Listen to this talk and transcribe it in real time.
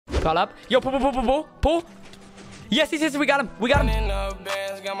Caught up. Yo, pull. Yes, we got him.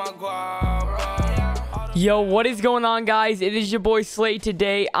 Yo, what is going on, guys? It is your boy Slate.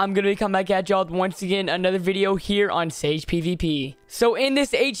 Today I'm gonna be coming back at y'all once again, another video here on Sage PvP. So in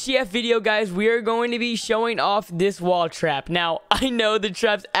this HCF video, guys, we are going to be showing off this wall trap. Now, I know the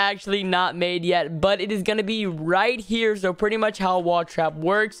trap's actually not made yet, but it is going to be right here. So pretty much how a wall trap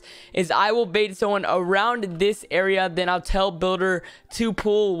works is I will bait someone around this area, then I'll tell builder to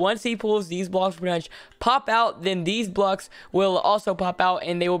pull. Once he pulls, these blocks pretty much pop out, then these blocks will also pop out,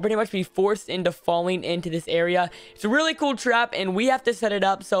 and they will pretty much be forced into falling into this area. It's a really cool trap, and we have to set it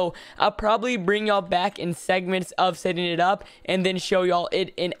up, so I'll probably bring y'all back in segments of setting it up, and then show y'all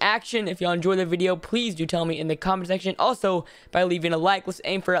it in action. If y'all enjoy the video, please do tell me in the comment section. Also, by leaving a like. Let's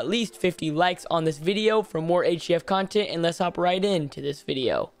aim for at least 50 likes on this video for more HCF content, and let's hop right into this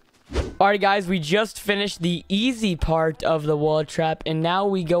video. Alright, guys, we just finished the easy part of the wall trap, and now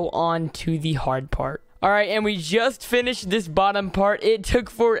we go on to the hard part. Alright, and we just finished this bottom part. It took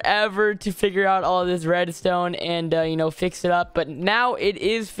forever to figure out all of this redstone and, you know, fix it up. But now it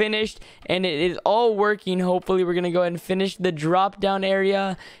is finished and it is all working. Hopefully, we're going to go ahead and finish the drop down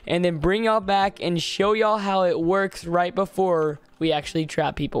area and then bring y'all back and show y'all how it works right before we actually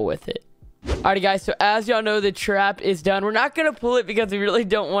trap people with it. Alright, guys, so as y'all know, the trap is done. We're not going to pull it because we really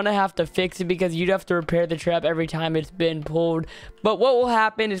don't want to have to fix it, because you'd have to repair the trap every time it's been pulled. But what will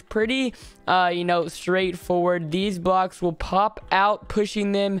happen is pretty, you know, straightforward. These blocks will pop out,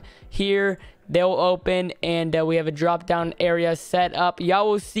 pushing them here. They'll open, and we have a drop down area set up. Y'all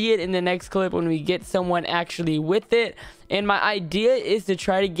will see it in the next clip when we get someone actually with it. And my idea is to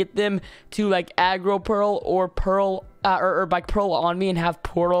try to get them to like aggro pearl or pearl or like pearl on me and have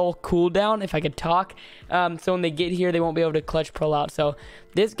pearl cooldown, if I could talk. So when they get here, they won't be able to clutch pearl out. So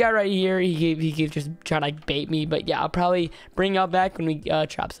this guy right here, he keeps just trying to like bait me. But yeah, I'll probably bring y'all back when we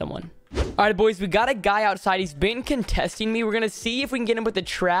trap someone. All right, boys, we got a guy outside. He's been contesting me. We're gonna see if we can get him with the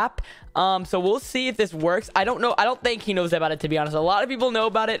trap. So we'll see if this works. I don't know. I don't think he knows about it, to be honest. A lot of people know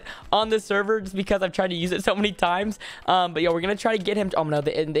about it on the server just because I've tried to use it so many times. But yeah, we're gonna try to get him to, oh no,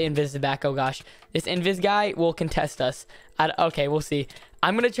 the invis is back. Oh gosh, this invis guy will contest us. Okay, we'll see.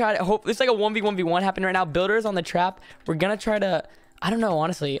 I'm gonna try to hope. There's like a 1v1v1 happening right now. Builders on the trap. We're gonna try to, I don't know,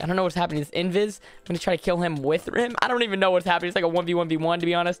 honestly. I don't know what's happening. This invis, I'm going to try to kill him with him. I don't even know what's happening. It's like a 1v1v1, to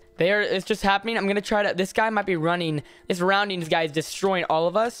be honest. It's just happening. I'm going to try to, this guy might be running. This Roundings guy is destroying all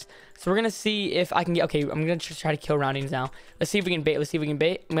of us. So we're going to see if I can get, okay, I'm going to try to kill Roundings now. Let's see if we can bait. Let's see if we can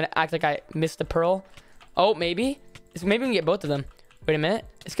bait. I'm going to act like I missed the pearl. Oh, maybe. Maybe we can get both of them. Wait a minute.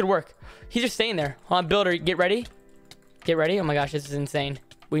 This could work. He's just staying there. Hold on, builder, get ready. Get ready. Oh my gosh, this is insane.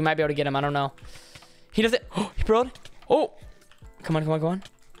 We might be able to get him. I don't know. He doesn't. Oh, he pearled. Oh. Come on, come on, come on.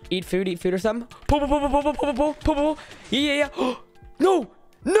 Eat food or something. Pull. Yeah. No.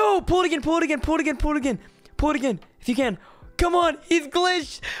 Pull it again. If you can. Come on. He's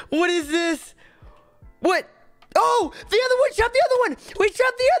glitched. What is this? What? Oh, the other one. Trap the other one. We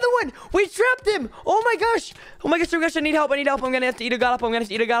trapped the other one. We trapped him. Oh my gosh. I need help. I'm going to have to eat a god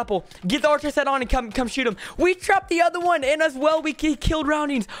apple. Get the archer set on and come shoot him. We trapped the other one. And as well, we killed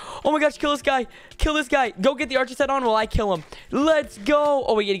Roundings. Oh my gosh. Kill this guy. Go get the archer set on while I kill him. Let's go.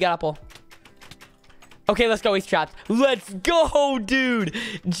 Oh, we get a god apple. Okay, let's go. He's trapped. Let's go, dude.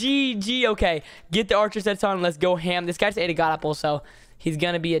 GG. Okay. Get the archer sets on. Let's go ham. This guy just ate a god apple, so he's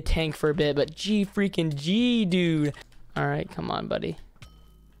gonna be a tank for a bit, but G, dude. All right, come on, buddy. Is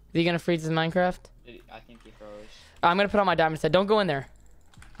he gonna freeze his Minecraft? I think he froze. I'm gonna put on my diamond set. Don't go in there.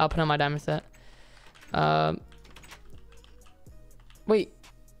 I'll put on my diamond set. Wait.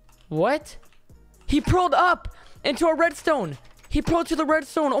 What? He pearled up into a redstone. He pearled to the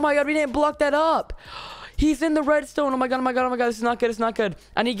redstone. Oh my god, we didn't block that up. He's in the redstone. Oh my god. This is not good. It's not good.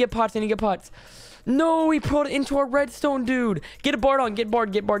 I need to get pots. No, he pearled into a redstone, dude. Get a bard on. Get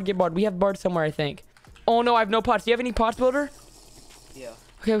bard. We have bard somewhere, I think. Oh, no, I have no pots. Do you have any pots, builder? Yeah.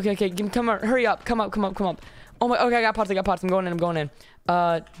 Okay. Come on. Hurry up. Come up. Oh, my. Okay, I got pots. I'm going in.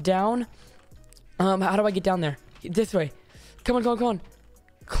 Down. How do I get down there? This way. Come on.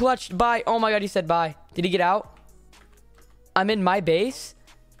 Clutched. Bye. Oh, my God, he said bye. Did he get out? I'm in my base.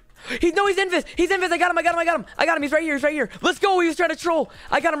 He's invis. I got him. He's right here. Let's go. He was trying to troll.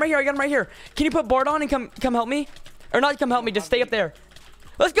 I got him right here. Can you put bard on and come help me? Or not come help me, just stay up there.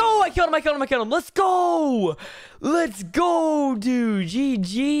 Let's go. I killed him. Let's go, dude.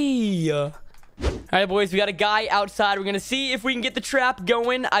 GG. All right, boys, we got a guy outside. We're gonna see if we can get the trap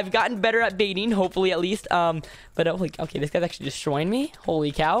going. I've gotten better at baiting, hopefully, at least. But okay, this guy's actually destroying me.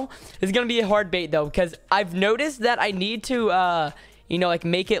 Holy cow. This is gonna be a hard bait though, because I've noticed that I need to you know, like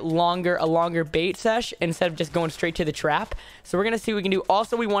make it a longer bait sesh instead of just going straight to the trap. So we're gonna see what we can do.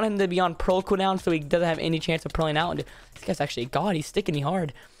 Also, we want him to be on pearl cooldown so he doesn't have any chance of pearling out. And this guy's actually God, he's sticking me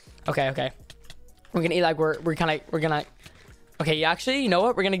hard. Okay. We're gonna eat like we're gonna. Okay, actually, you know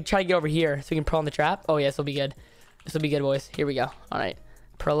what? We're gonna try to get over here so we can pearl in the trap. Oh yeah, this will be good. This will be good, boys. Here we go. All right,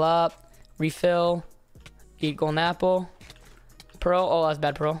 pearl up, refill, eat golden apple, pearl. Oh, that's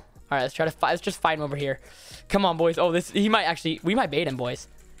bad pearl. All right, let's try to fight. Let's just fight him over here. Come on, boys. Oh, we might bait him, boys.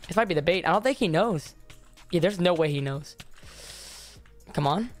 This might be the bait. I don't think he knows. Yeah, there's no way he knows. Come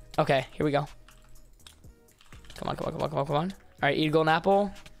on. Okay, here we go. Come on. All right, eat a golden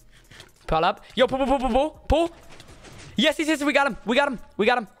apple. Pull up. Yo, pull. Yes. We got him.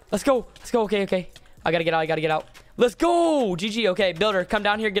 Let's go. Okay. I gotta get out. Let's go. GG. Okay, builder, come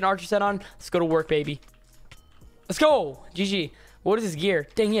down here. Get an archer set on. Let's go to work, baby. Let's go. GG. What is his gear?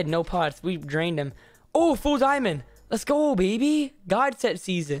 Dang, he had no pots. We drained him. Oh, full diamond. Let's go, baby. God set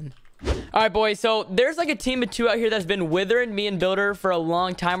season. All right, boys. So there's like a team of 2 out here that's been withering me and Builder for a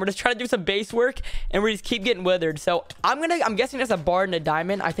long time. We're just trying to do some base work, and we just keep getting withered. So I'm guessing that's a bard and a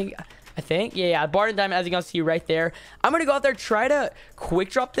diamond. I think. Yeah, bard and diamond, as you can see right there. I'm gonna go out there, try to quick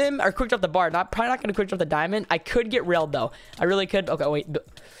drop them, or quick drop the bard. Probably not gonna quick drop the diamond. I could get railed though. I really could. Okay, wait.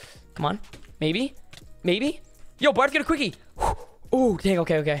 Come on. Maybe. Yo, bard's got a quickie. Oh, dang.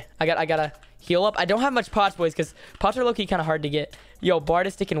 Okay. I gotta heal up. I don't have much pots, boys, because pots are low-key kind of hard to get. Yo, bard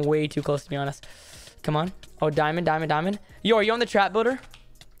is sticking way too close, to be honest. Come on. Oh, diamond. Yo, are you on the trap, builder?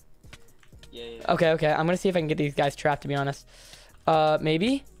 Yeah. Okay. I'm gonna see if I can get these guys trapped, to be honest.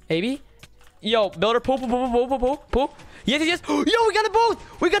 Maybe. Yo, builder, pull. Yes. Yo, we got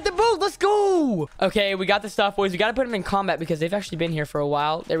the both. Let's go. Okay, we got the stuff, boys. We got to put them in combat because they've actually been here for a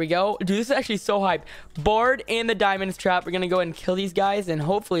while. There we go. Dude, this is actually so hype. Bard and the diamonds trap. We're going to go ahead and kill these guys, and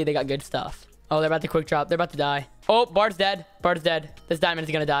hopefully they got good stuff. Oh, they're about to quick drop. They're about to die. Oh, Bard's dead. This diamond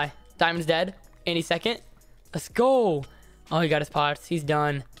is going to die. Diamond's dead. Any second. Let's go. Oh, he got his pots. He's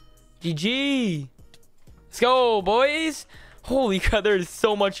done. GG. Let's go, boys. Holy crap, there is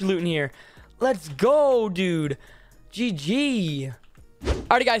so much loot in here. Let's go, dude. GG.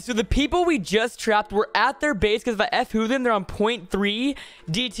 Alrighty, guys, so the people we just trapped were at their base because if I F-who them, they're on 0.3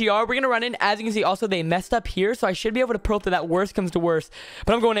 DTR. We're going to run in. As you can see, also, they messed up here, so I should be able to pearl through that. Worst comes to worst.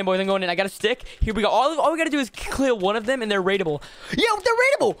 But I'm going in, boys. I got a stick. Here we go. All we got to do is kill one of them, and they're raidable. Yo, they're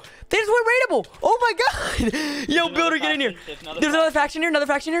raidable. They just went raidable. Oh, my God. Yo, builder, get in here. There's another faction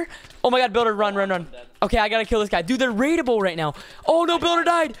here. Oh, my God, builder, run. Okay, I got to kill this guy. Dude, they're raidable right now. Oh, no, builder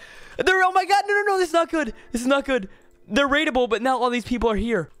died. Oh, my God. No. This is not good. They're raidable, but now all these people are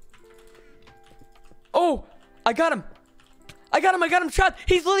here. Oh, I got him. I got him trapped.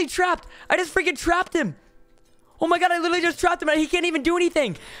 He's literally trapped. I just freaking trapped him. Oh my God, I literally just trapped him. He can't even do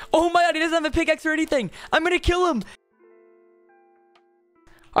anything. Oh my God, he doesn't have a pickaxe or anything. I'm going to kill him.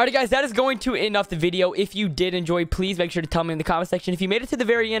 Alright, guys, that is going to end off the video. If you did enjoy, please make sure to tell me in the comment section. If you made it to the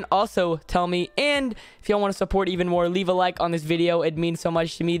very end, also tell me. And if y'all want to support even more, leave a like on this video. It means so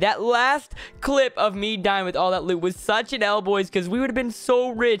much to me. That last clip of me dying with all that loot was such an L, boys, because we would have been so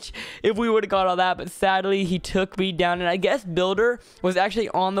rich if we would have got all that. But sadly, he took me down. And I guess Builder was actually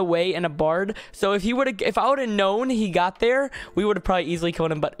on the way in a bard. So if I would have known he got there, we would have probably easily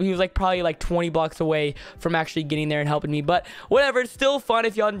killed him. But he was probably 20 blocks away from actually getting there and helping me. But whatever, it's still fun.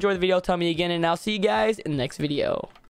 If y'all enjoyed the video, tell me again, and I'll see you guys in the next video.